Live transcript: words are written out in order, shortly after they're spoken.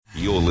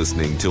You're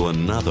listening to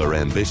another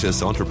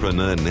ambitious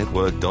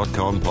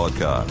entrepreneurnetwork.com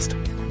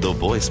podcast. The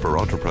voice for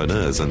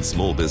entrepreneurs and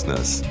small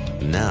business.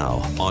 Now,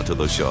 onto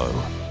the show.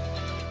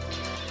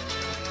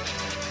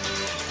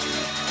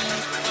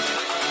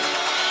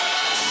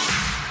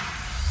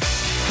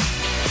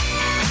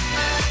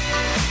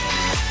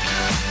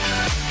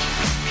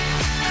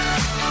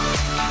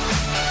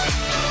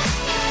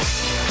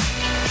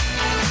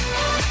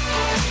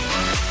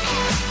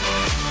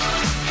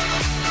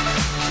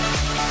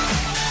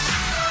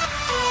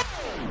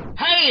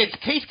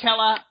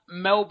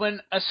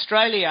 Melbourne,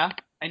 Australia,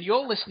 and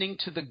you're listening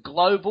to the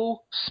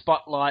Global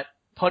Spotlight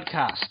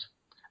podcast.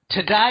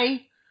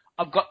 Today,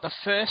 I've got the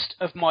first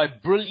of my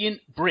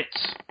brilliant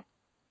Brits.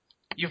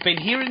 You've been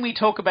hearing me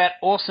talk about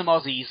awesome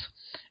Aussies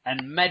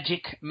and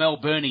magic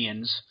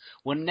Melburnians.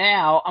 Well,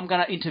 now I'm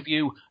going to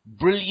interview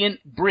brilliant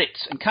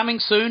Brits, and coming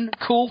soon,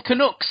 cool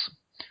Canucks.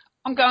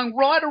 I'm going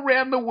right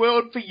around the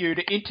world for you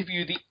to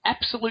interview the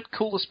absolute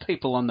coolest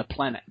people on the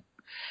planet.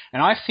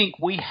 And I think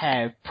we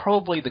have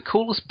probably the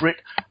coolest Brit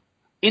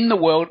in the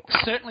world,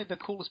 certainly the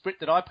coolest Brit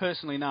that I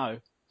personally know,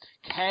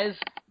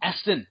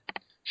 Aston.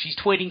 She's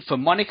tweeting for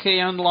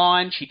Monarchy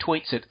Online. She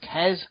tweets at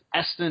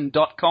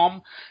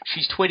kazaston.com.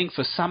 She's tweeting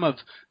for some of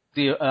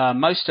the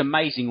most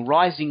amazing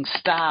rising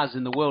stars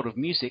in the world of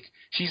music.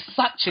 She's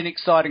such an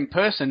exciting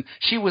person.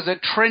 She was a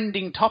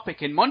trending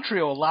topic in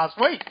Montreal last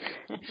week.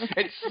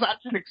 It's such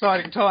an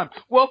exciting time.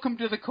 Welcome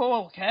to the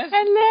call, Kaz.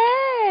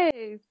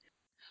 Hello.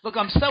 Look,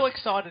 I'm so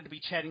excited to be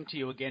chatting to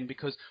you again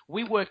because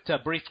we worked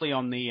briefly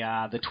on the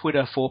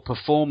Twitter for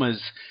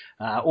Performers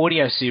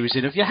audio series.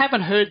 And if you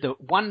haven't heard the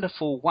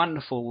wonderful,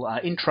 wonderful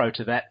intro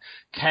to that,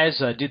 Kaz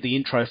did the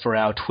intro for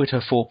our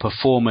Twitter for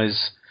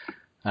Performers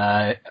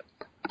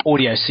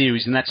audio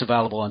series, and that's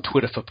available on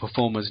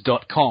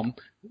twitterforperformers.com.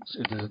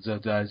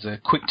 There's a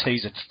quick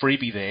teaser,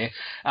 freebie there.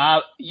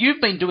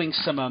 You've been doing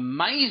some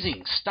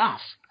amazing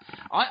stuff.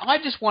 I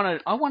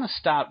want to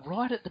start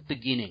right at the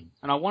beginning,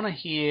 and I want to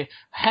hear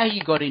how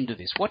you got into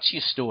this. What's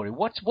your story?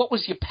 What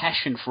was your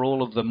passion for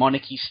all of the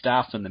Monarchy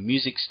stuff and the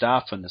music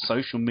stuff and the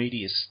social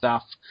media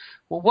stuff?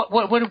 Well,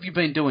 what have you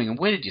been doing, and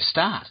where did you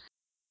start?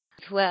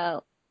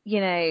 Well, you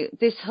know,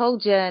 this whole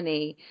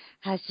journey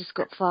has just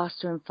got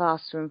faster and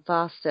faster and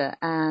faster.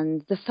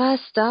 And the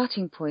first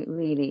starting point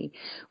really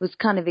was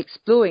kind of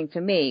exploring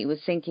for me,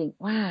 was thinking,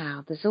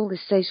 wow, there's all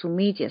this social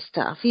media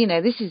stuff. You know,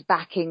 this is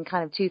back in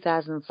kind of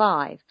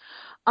 2005.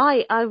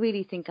 I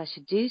really think I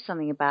should do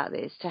something about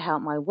this to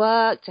help my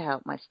work, to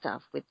help my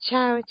stuff with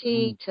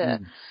charity,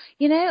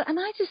 you know, and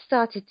I just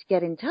started to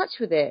get in touch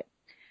with it.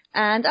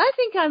 And I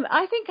think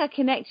I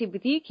connected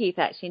with you, Keith,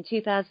 actually in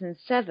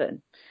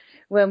 2007.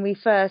 When we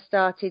first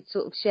started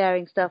sort of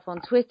sharing stuff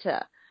on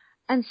Twitter.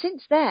 And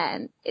since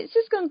then, it's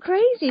just gone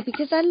crazy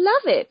because I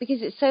love it,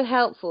 because it's so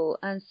helpful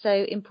and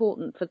so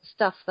important for the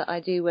stuff that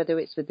I do, whether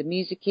it's with the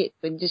music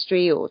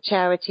industry or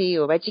charity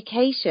or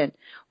education,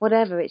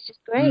 whatever. It's just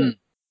great.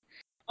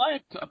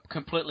 I've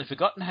completely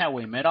forgotten how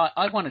we met.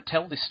 I want to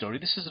tell this story.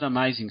 This is an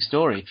amazing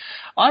story.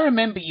 I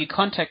remember you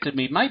contacted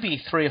me maybe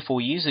 3 or 4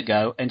 years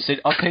ago and said,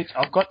 "Okay,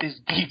 I've got this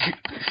gig.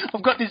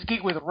 I've got this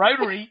gig with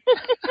Rotary,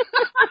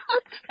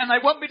 and they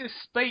want me to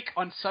speak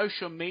on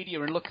social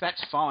media." And look,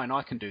 that's fine.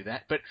 I can do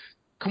that. But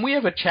can we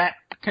have a chat?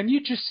 Can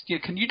you just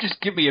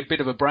give me a bit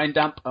of a brain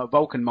dump, a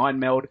Vulcan mind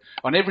meld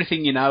on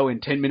everything you know in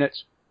 10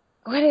 minutes?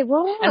 Well, it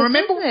was, and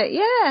remember, wasn't it?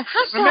 Yeah,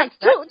 hashtags.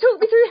 Talk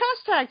me through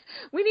hashtags.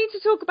 We need to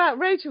talk about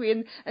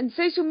Rotary and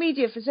social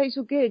media for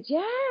social good.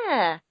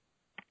 Yeah.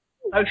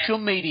 Social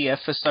media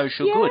for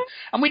social good.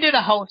 And we did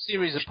a whole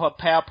series of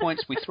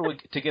PowerPoints. We threw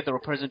together a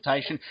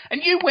presentation.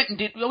 And you went and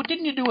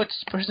didn't you do a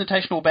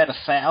presentation to about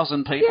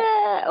 1,000 people?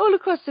 Yeah, all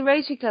across the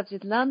Rotary clubs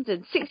in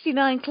London,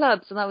 69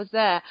 clubs, and I was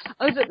there.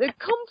 I was at the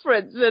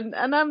conference, and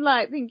I'm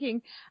like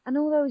thinking, and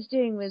all I was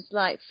doing was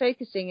like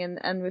focusing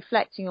and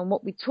reflecting on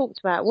what we talked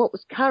about, what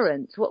was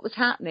current, what was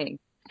happening.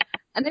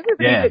 And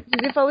everybody looked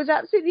as if I was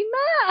absolutely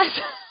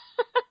mad.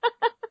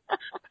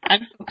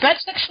 And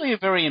that's actually a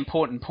very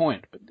important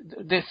point.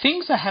 The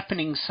things are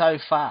happening so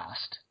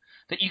fast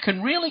that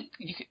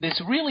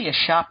there's really a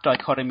sharp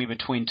dichotomy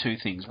between two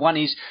things. One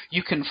is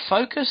you can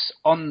focus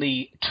on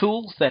the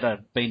tools that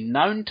have been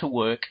known to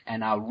work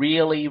and are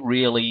really,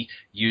 really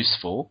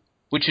useful,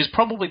 which is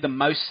probably the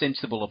most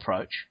sensible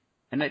approach.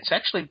 And it's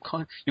actually,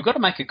 you've got to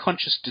make a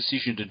conscious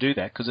decision to do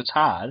that because it's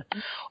hard.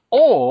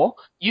 Or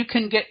you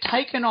can get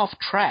taken off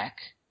track,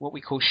 what we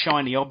call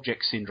shiny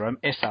object syndrome,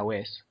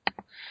 SOS.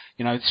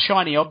 You know,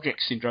 shiny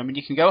object syndrome, and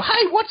you can go,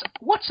 hey, what's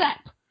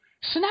WhatsApp,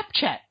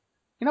 Snapchat?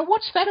 You know,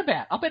 what's that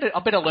about? I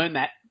better learn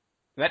that.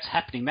 That's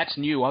happening. That's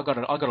new. I got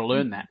to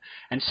learn that.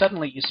 And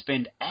suddenly you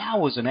spend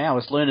hours and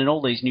hours learning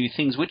all these new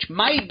things, which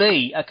may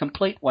be a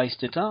complete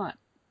waste of time.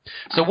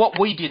 So what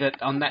we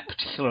did on that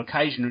particular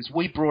occasion is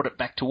we brought it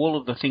back to all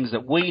of the things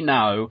that we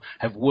know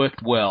have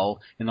worked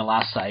well in the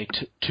last, say,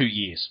 2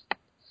 years.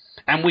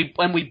 And we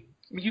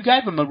You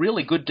gave them a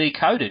really good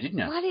decoder, didn't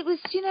you? Well, it was,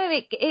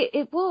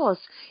 it was.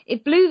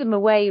 It blew them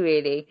away,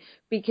 really,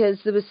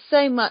 because there was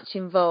so much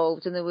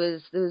involved, and there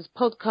was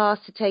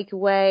podcasts to take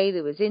away,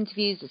 there was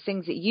interviews, the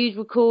things that you'd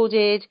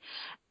recorded.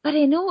 But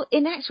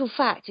in actual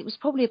fact, it was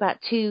probably about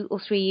 2 or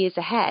 3 years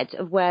ahead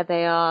of where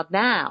they are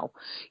now.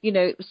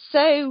 It was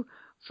so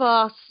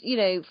fast,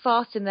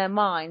 fast in their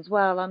minds.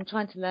 Well, I'm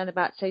trying to learn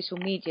about social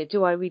media.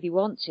 Do I really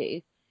want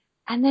to?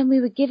 And then we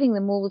were giving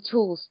them all the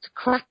tools to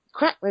crack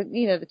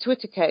the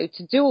Twitter code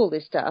to do all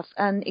this stuff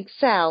and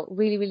excel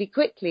really, really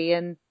quickly.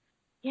 And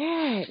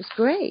yeah, it was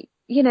great.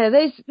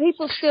 Those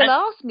people still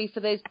ask me for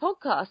those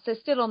podcasts. They're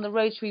still on the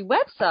Rotary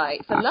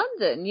website for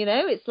London.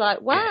 It's like,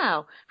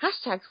 wow,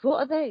 hashtags, what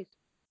are those?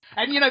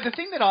 And, the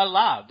thing that I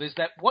love is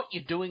that what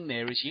you're doing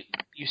there is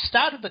you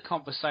started the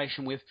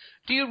conversation with,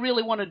 do you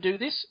really want to do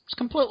this? It's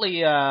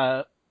completely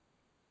up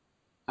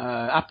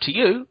to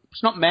you.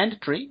 It's not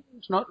mandatory.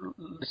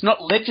 It's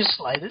not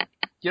legislated.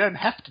 You don't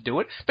have to do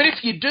it. But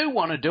if you do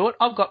want to do it,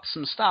 I've got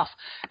some stuff.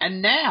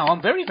 And now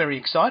I'm very, very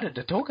excited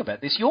to talk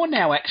about this. You're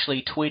now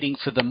actually tweeting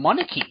for the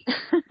monarchy.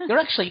 You're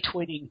actually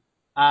tweeting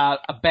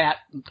about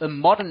the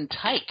modern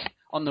take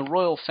on the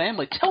royal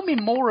family. Tell me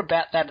more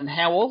about that and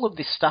how all of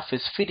this stuff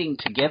is fitting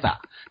together,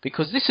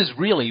 because this is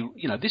really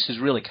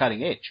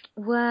cutting edge.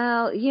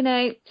 Well,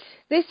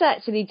 this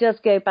actually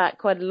does go back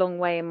quite a long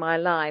way in my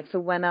life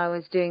for when I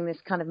was doing this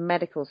kind of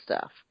medical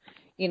stuff,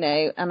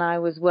 and I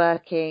was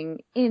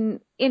working in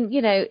a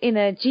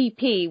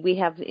GP. We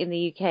have in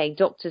the UK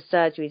doctors'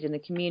 surgeries in the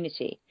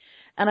community.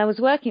 And I was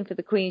working for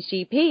the Queen's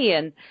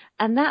GP,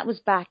 and that was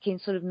back in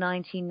sort of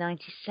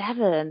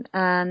 1997.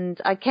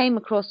 And I came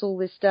across all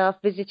this stuff,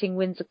 visiting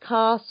Windsor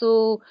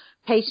Castle,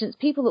 patients,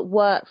 people that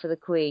work for the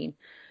Queen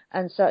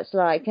and such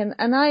like. And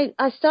I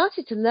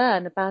started to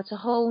learn about a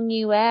whole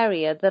new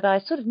area that I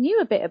sort of knew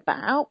a bit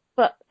about,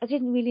 but I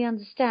didn't really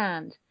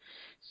understand.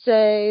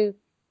 So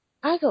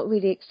I got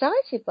really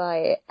excited by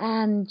it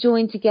and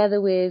joined together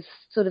with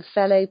sort of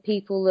fellow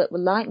people that were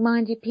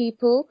like-minded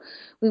people.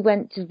 We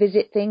went to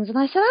visit things, and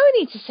I said, we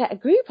need to set a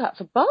group up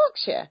for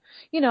Berkshire.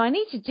 I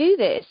need to do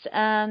this.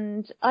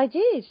 And I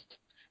did.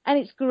 And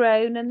it's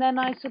grown, and then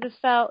I sort of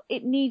felt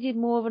it needed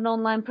more of an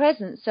online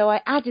presence. So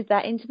I added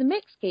that into the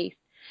mix, Keith.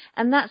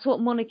 And that's what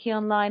Monarchy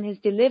Online has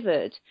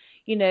delivered.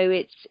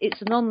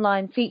 It's an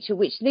online feature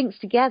which links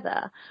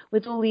together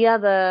with all the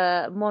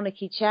other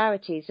monarchy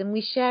charities, and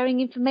we're sharing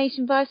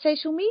information via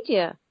social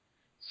media.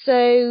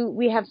 So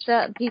we have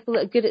certain people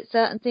that are good at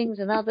certain things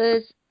and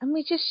others, and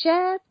we just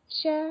share,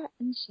 and share.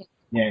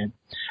 Yeah.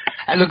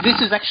 And look,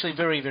 this is actually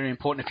very, very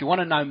important. If you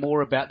want to know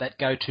more about that,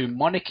 go to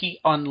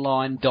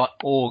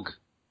monarchyonline.org.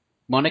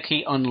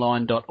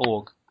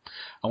 monarchyonline.org.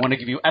 I want to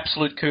give you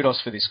absolute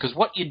kudos for this, because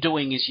what you're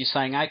doing is you're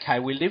saying, okay,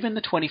 we live in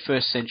the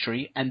 21st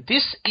century, and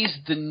this is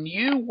the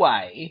new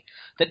way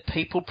that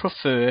people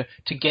prefer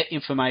to get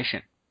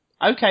information.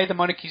 Okay, the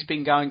monarchy's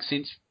been going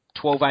since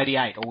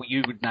 1288, or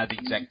you would know the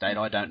exact date.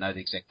 I don't know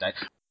the exact date.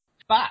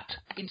 But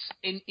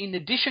in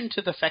addition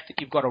to the fact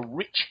that you've got a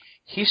rich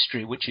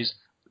history, which is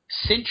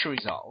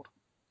centuries old,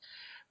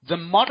 the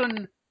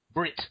modern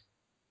Brit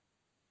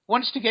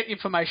wants to get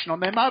information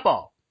on their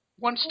mobile.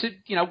 Wants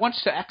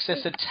to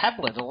access a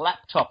tablet, a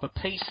laptop, a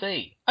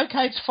PC.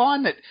 Okay, it's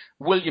fine that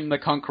William the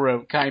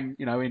Conqueror came,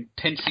 in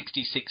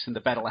 1066 in the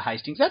Battle of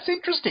Hastings. That's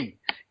interesting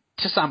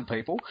to some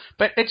people,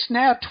 but it's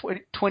now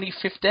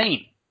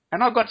 2015.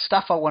 And I've got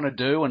stuff I want to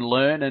do and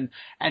learn, and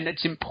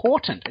it's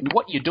important. And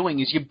what you're doing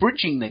is you're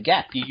bridging the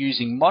gap. You're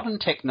using modern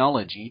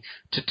technology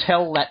to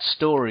tell that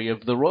story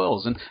of the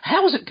royals. And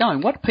how is it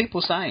going? What are people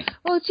saying?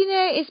 Well,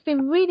 it's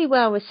been really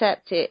well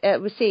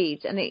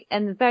received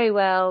and very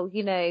well,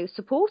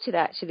 supported,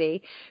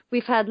 actually.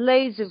 We've had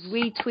loads of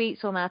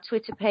retweets on our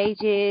Twitter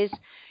pages,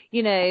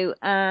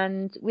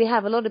 and we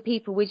have a lot of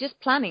people. We're just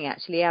planning,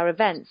 actually, our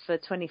events for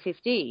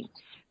 2015.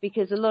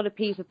 Because a lot of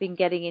people have been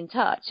getting in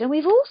touch. And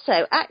we've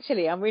also,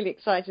 actually, I'm really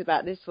excited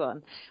about this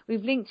one,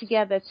 we've linked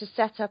together to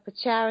set up a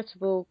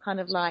charitable kind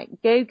of like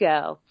Go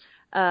Girl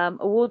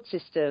award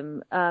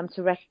system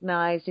to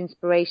recognise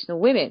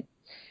inspirational women.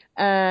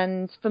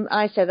 And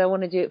I said I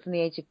want to do it from the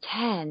age of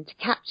 10 to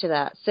capture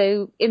that.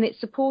 So, and it's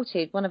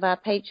supported, one of our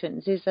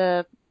patrons is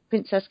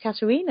Princess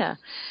Katerina.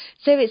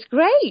 So it's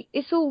great.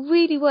 It's all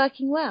really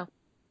working well.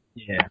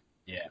 Yeah.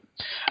 Yeah,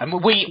 and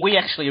we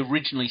actually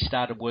originally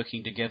started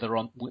working together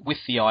with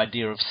the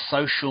idea of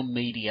social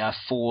media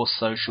for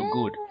social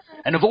good.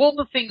 And of all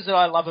the things that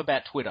I love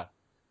about Twitter,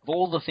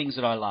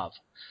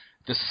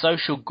 the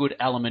social good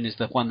element is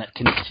the one that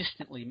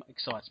consistently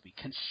excites me.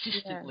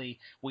 Consistently,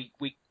 we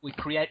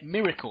create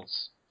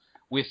miracles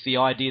with the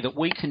idea that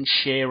we can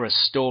share a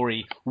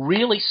story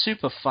really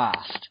super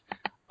fast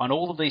on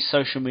all of these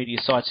social media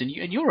sites, and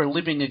you're a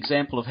living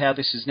example of how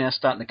this is now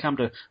starting to come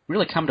to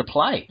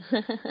play.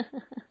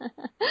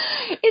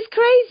 It's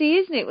crazy,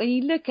 isn't it, when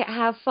you look at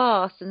how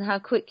fast and how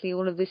quickly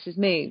all of this has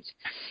moved.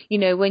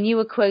 When you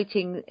were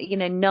quoting,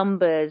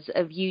 numbers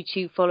of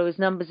YouTube followers,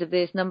 numbers of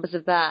this, numbers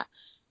of that,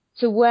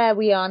 to where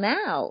we are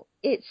now,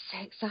 it's so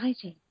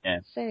exciting.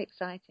 Yeah. So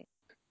exciting.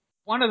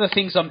 One of the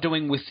things I'm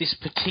doing with this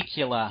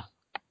particular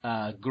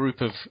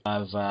group of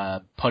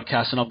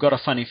podcasts, and I've got a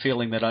funny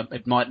feeling that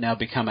it might now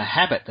become a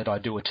habit that I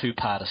do a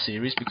two-parter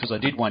series, because I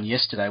did one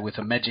yesterday with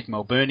a Magic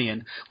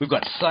Melburnian. We've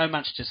got so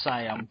much to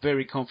say. I'm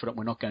very confident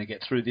we're not going to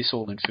get through this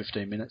all in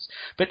 15 minutes.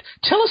 But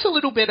tell us a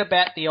little bit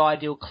about the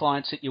ideal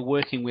clients that you're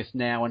working with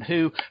now, and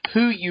who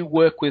you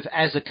work with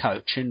as a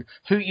coach, and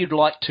who you'd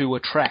like to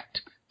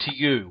attract to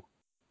you.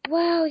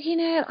 Well,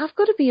 I've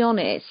got to be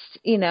honest,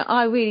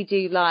 I really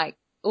do like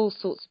all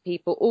sorts of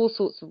people, all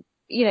sorts of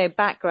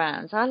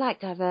backgrounds. I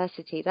like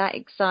diversity. That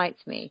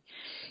excites me,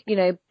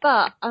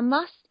 but I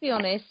must be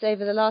honest,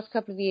 over the last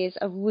couple of years,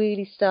 I've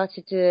really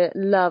started to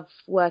love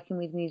working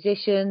with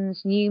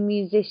musicians, new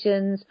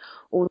musicians,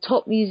 or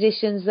top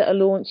musicians that are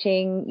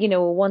launching,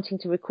 or wanting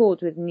to record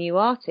with new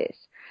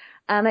artists.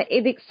 And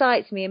it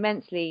excites me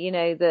immensely,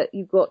 that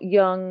you've got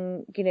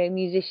young,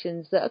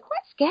 musicians that are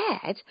quite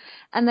scared,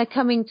 and they're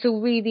coming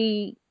to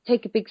really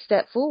take a big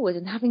step forward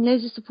and having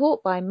loads of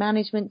support by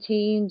management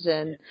teams,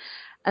 and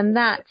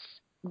that's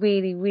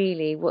really,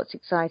 really what's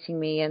exciting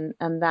me,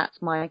 and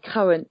that's my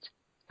current,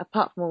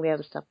 apart from all the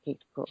other stuff,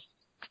 Pete, of course.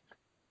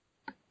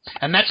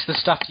 And that's the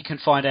stuff you can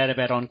find out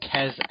about on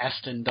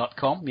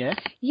kazaston.com, yeah?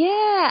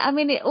 Yeah,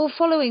 or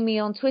following me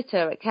on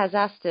Twitter at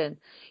kazaston,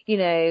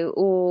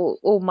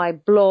 or my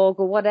blog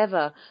or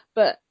whatever.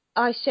 But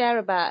I share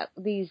about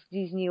these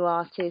new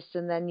artists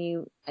and their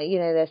new,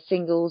 their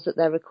singles that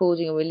they're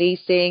recording or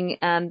releasing,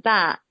 and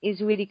that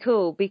is really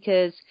cool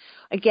because,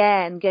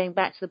 again, going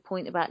back to the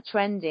point about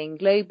trending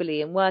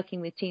globally and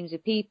working with teams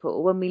of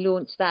people, when we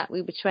launched that,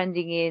 we were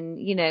trending in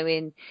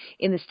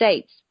the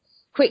States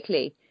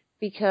quickly,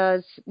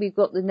 because we've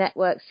got the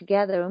networks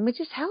together and we're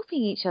just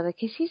helping each other,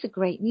 because he's a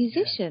great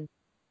musician. Yeah.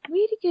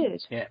 Really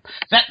good. Yeah,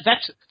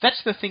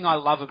 that's the thing I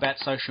love about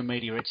social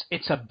media.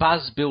 It's a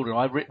buzz builder.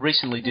 I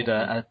recently did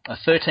a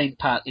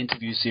 13-part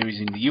interview series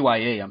in the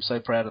UAE. I'm so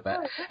proud of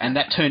that. And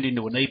that turned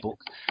into an ebook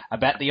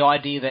about the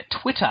idea that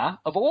Twitter,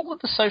 of all of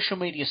the social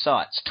media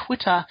sites,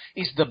 Twitter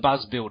is the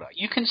buzz builder.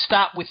 You can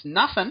start with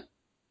nothing.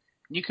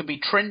 You can be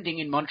trending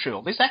in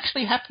Montreal. This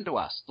actually happened to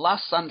us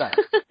last Sunday.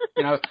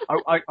 I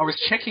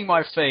was checking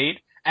my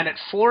feed, and at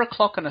 4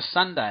 o'clock on a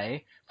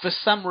Sunday, for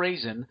some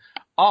reason,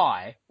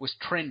 I was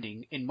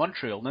trending in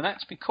Montreal. Now,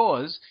 that's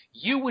because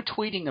you were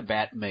tweeting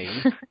about me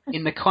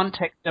in the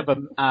context of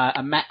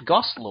a Matt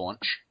Goss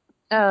launch,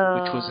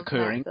 which was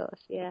occurring. Matt Goss,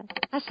 yeah.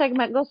 Hashtag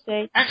Matt Goss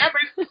Day.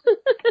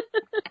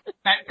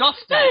 Matt Goss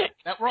Day.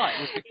 That's right.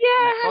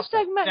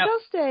 Hashtag Matt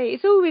Goss Day.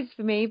 It's always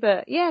for me,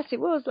 but yes, it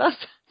was last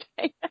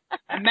Sunday.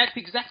 And that's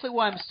exactly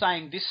why I'm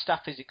saying this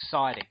stuff is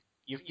exciting.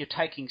 You're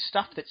taking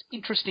stuff that's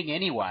interesting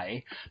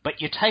anyway, but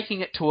you're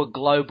taking it to a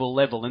global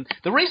level. And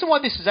the reason why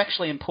this is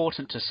actually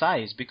important to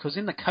say is because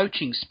in the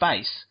coaching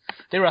space,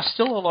 there are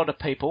still a lot of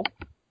people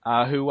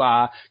who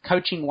are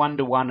coaching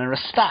one-to-one and are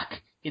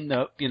stuck in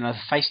the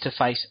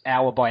face-to-face,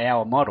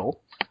 hour-by-hour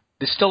model.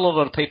 There's still a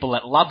lot of people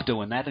that love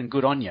doing that, and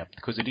good on you,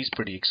 because it is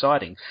pretty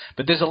exciting.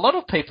 But there's a lot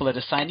of people that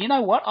are saying, you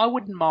know what, I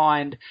wouldn't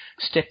mind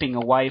stepping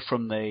away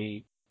from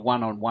the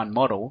one-on-one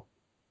model,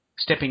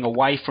 stepping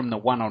away from the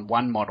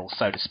one-on-one model,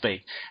 so to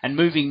speak, and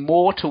moving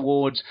more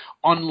towards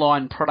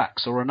online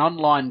products or an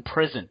online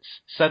presence,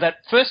 so that,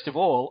 first of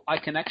all, I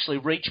can actually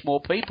reach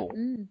more people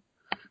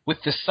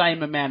with the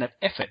same amount of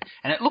effort.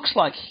 And it looks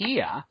like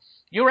here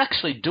you're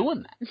actually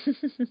doing that.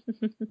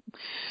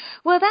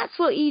 Well, that's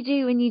what you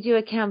do when you do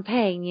a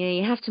campaign.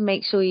 You have to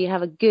make sure you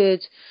have a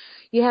good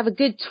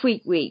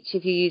tweet reach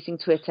if you're using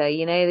Twitter,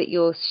 that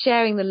you're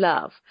sharing the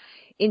love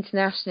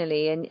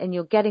internationally and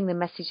you're getting the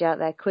message out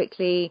there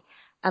quickly,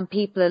 and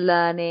people are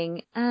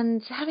learning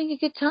and having a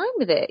good time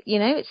with it.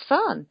 It's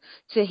fun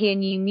to hear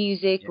new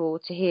music or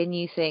to hear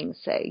new things.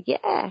 So,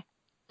 yeah,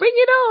 bring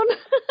it on.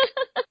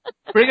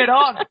 Bring it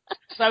on.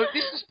 So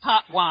this is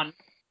part one.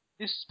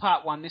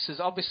 This is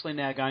obviously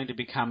now going to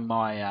become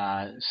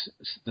my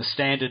the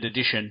standard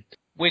edition.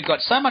 We've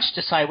got so much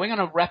to say. We're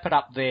going to wrap it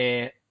up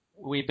there.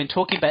 We've been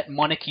talking about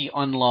Monarchy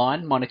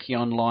Online,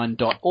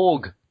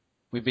 monarchyonline.org.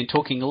 We've been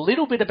talking a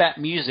little bit about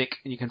music,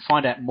 and you can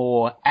find out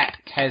more at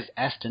Kaz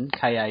Aston,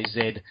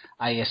 Kazaston.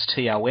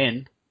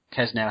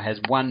 Kaz now has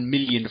 1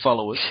 million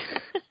followers.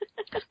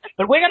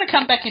 But we're going to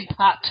come back in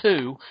part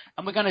 2,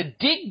 and we're going to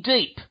dig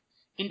deep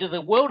into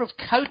the world of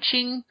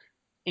coaching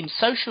in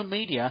social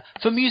media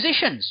for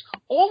musicians.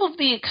 All of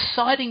the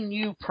exciting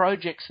new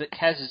projects that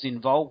Kaz is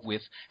involved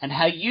with, and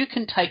how you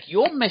can take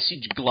your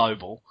message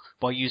global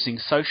by using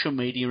social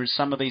media and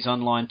some of these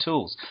online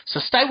tools. So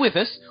stay with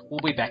us. We'll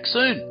be back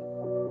soon.